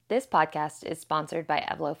This podcast is sponsored by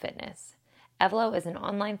Evlo Fitness. Evlo is an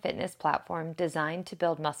online fitness platform designed to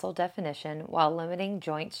build muscle definition while limiting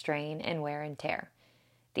joint strain and wear and tear.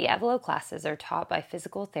 The Evlo classes are taught by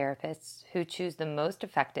physical therapists who choose the most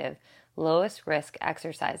effective, lowest risk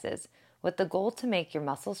exercises with the goal to make your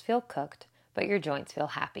muscles feel cooked, but your joints feel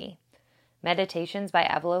happy. Meditations by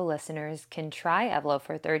Evlo listeners can try Evlo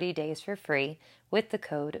for 30 days for free with the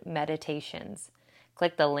code MEDITATIONS.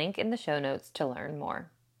 Click the link in the show notes to learn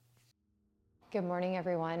more. Good morning,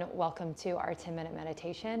 everyone. Welcome to our 10-minute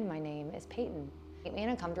meditation. My name is Peyton. In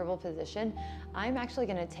a comfortable position, I'm actually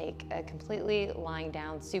going to take a completely lying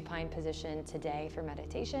down supine position today for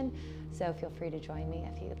meditation, so feel free to join me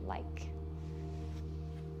if you'd like.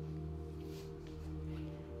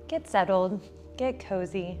 Get settled, get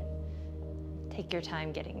cozy, take your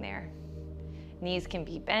time getting there. Knees can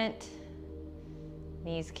be bent,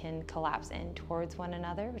 knees can collapse in towards one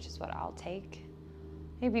another, which is what I'll take.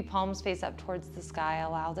 Maybe palms face up towards the sky.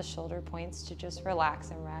 Allow the shoulder points to just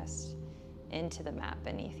relax and rest into the mat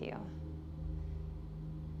beneath you.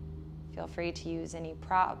 Feel free to use any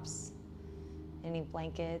props, any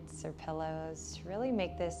blankets or pillows to really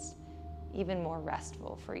make this even more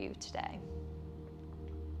restful for you today.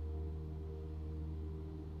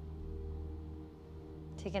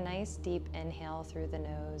 Take a nice deep inhale through the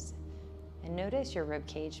nose and notice your rib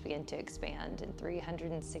cage begin to expand in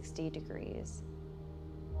 360 degrees.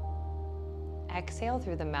 Exhale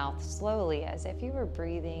through the mouth slowly as if you were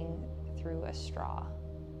breathing through a straw,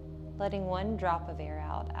 letting one drop of air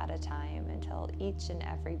out at a time until each and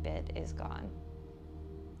every bit is gone.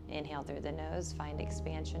 Inhale through the nose, find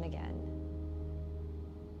expansion again.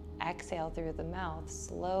 Exhale through the mouth,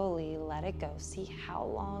 slowly let it go. See how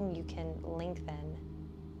long you can lengthen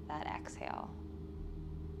that exhale.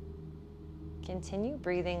 Continue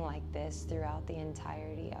breathing like this throughout the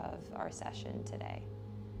entirety of our session today.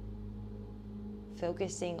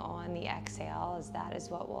 Focusing on the exhale, as that is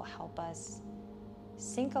what will help us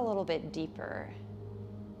sink a little bit deeper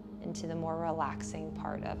into the more relaxing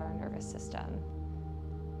part of our nervous system.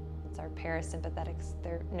 It's our parasympathetic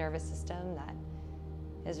nervous system that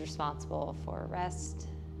is responsible for rest,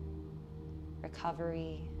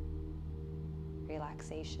 recovery,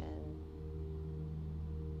 relaxation.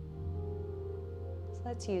 So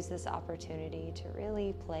let's use this opportunity to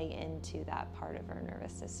really play into that part of our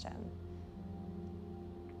nervous system.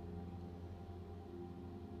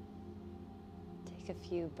 Take a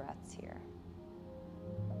few breaths here.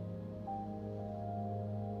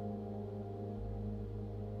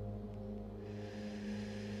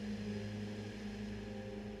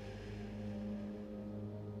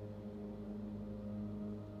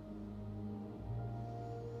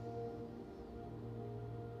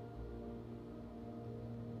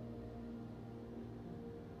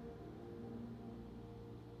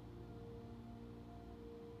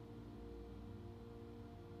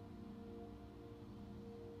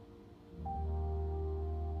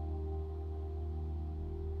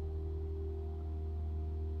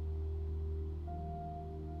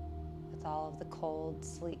 With all of the cold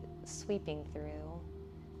sweeping through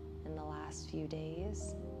in the last few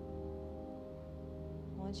days,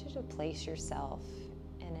 I want you to place yourself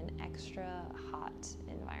in an extra hot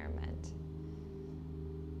environment.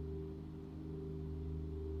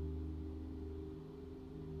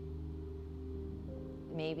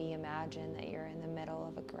 Maybe imagine that you're in the middle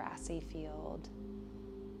of a grassy field,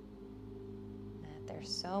 that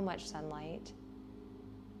there's so much sunlight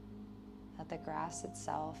that the grass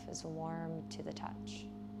itself is warm to the touch.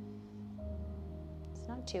 It's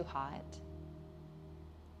not too hot,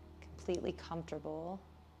 completely comfortable.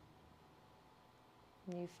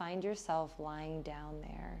 And you find yourself lying down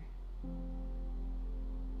there,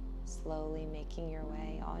 slowly making your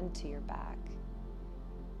way onto your back,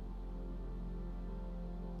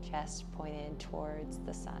 chest pointed towards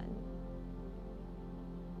the sun.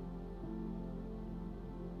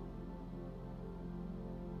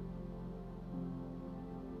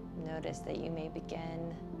 Notice that you may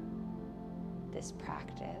begin this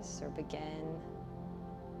practice or begin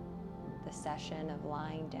the session of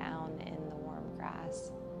lying down in the warm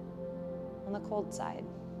grass on the cold side.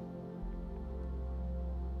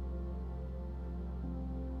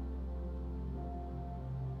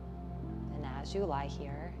 And as you lie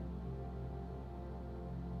here,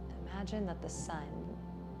 imagine that the sun,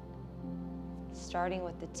 starting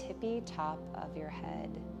with the tippy top of your head,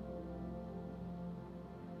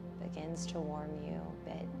 begins to warm you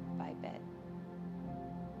bit by bit,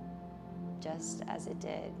 just as it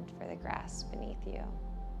did for the grass beneath you.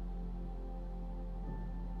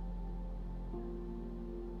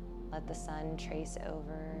 Let the sun trace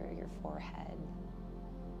over your forehead,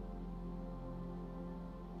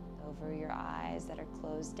 over your eyes that are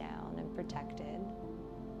closed down and protected.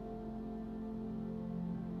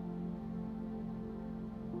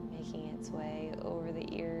 Making its way over the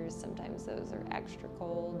ears, sometimes those are extra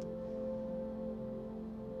cold,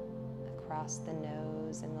 across the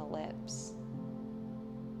nose and the lips,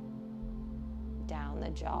 down the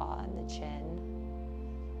jaw and the chin.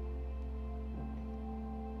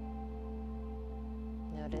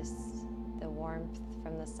 Notice the warmth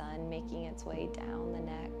from the sun making its way down the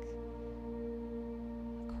neck,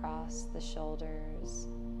 across the shoulders,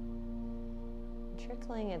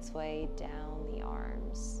 trickling its way down the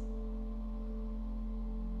arms,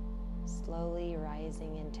 slowly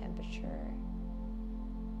rising in temperature,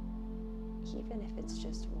 even if it's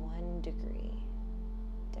just 1 degree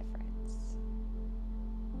difference.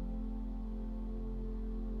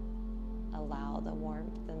 Allow the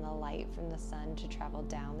warmth and the light from the sun to travel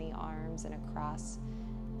down the arms and across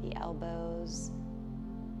the elbows,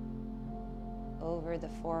 over the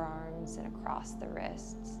forearms and across the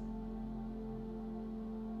wrists,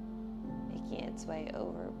 making its way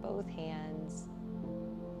over both hands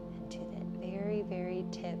and to the very, very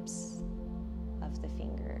tips of the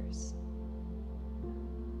fingers.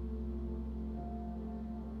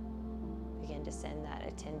 Begin to send that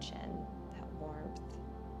attention, that warmth,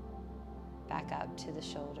 back up to the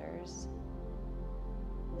shoulders,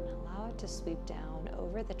 and allow it to sweep down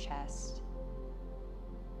over the chest,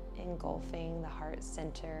 engulfing the heart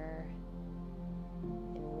center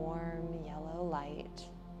in warm yellow light.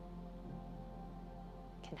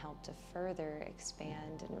 Can help to further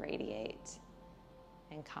expand and radiate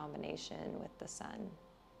in combination with the sun.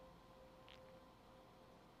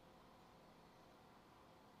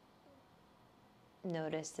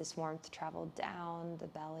 Notice this warmth travel down the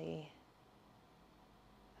belly,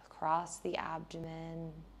 across the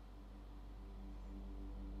abdomen,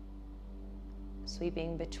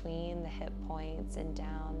 sweeping between the hip points and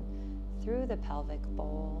down through the pelvic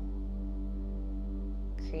bowl,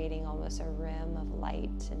 creating almost a rim of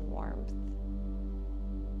light and warmth,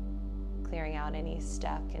 clearing out any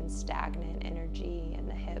stuck and stagnant energy in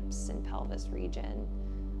the hips and pelvis region.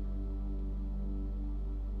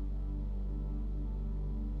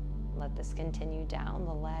 Let this continue down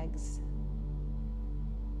the legs,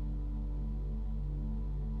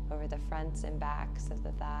 over the fronts and backs of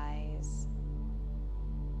the thighs,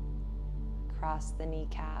 across the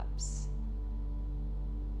kneecaps,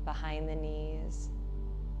 behind the knees.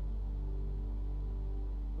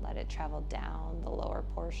 Let it travel down the lower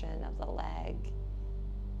portion of the leg,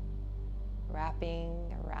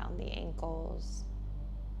 wrapping around the ankles,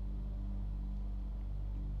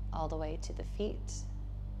 all the way to the feet,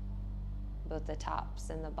 both the tops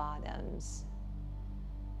and the bottoms,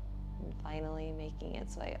 and finally making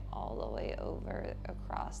its way all the way over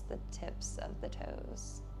across the tips of the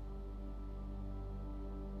toes.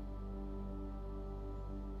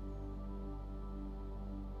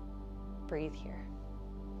 Breathe here.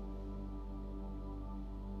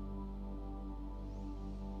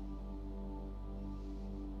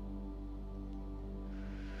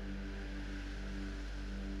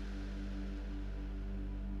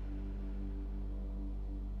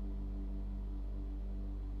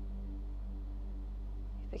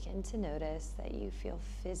 Begin to notice that you feel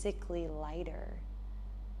physically lighter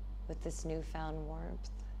with this newfound warmth.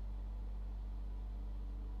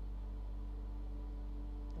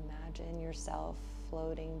 Imagine yourself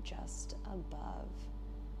floating just above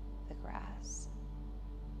the grass,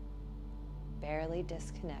 barely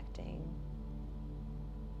disconnecting,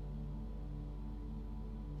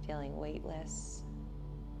 feeling weightless,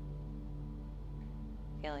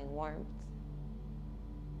 feeling warmth,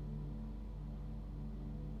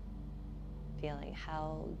 feeling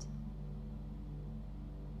held.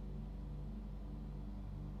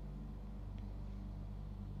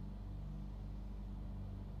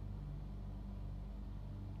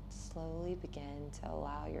 Slowly begin to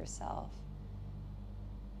allow yourself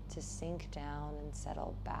to sink down and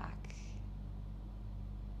settle back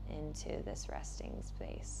into this resting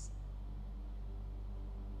space.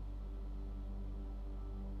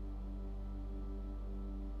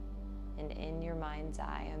 And in your mind's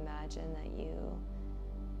eye, imagine that you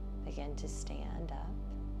begin to stand up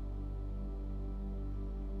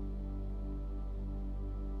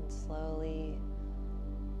and slowly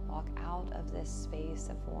walk out of this space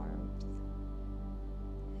of warmth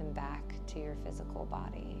and back to your physical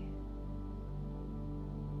body.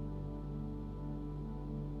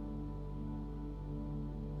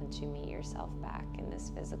 Once you meet yourself back in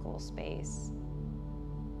this physical space,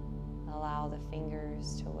 allow the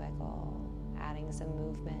fingers to wiggle, adding some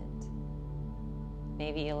movement,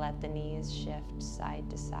 Maybe you let the knees shift side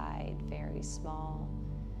to side, very small,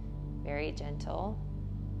 very gentle.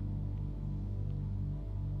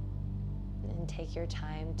 And take your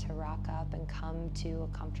time to rock up and come to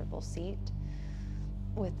a comfortable seat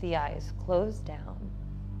with the eyes closed down.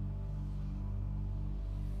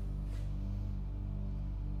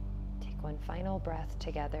 Take one final breath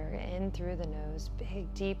together, in through the nose,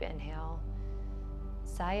 big deep inhale.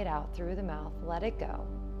 Sigh it out through the mouth, let it go.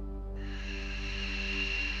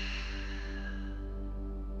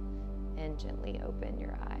 And gently open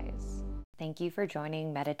your eyes. Thank you for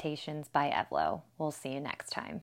joining Meditations by Evlo. We'll see you next time.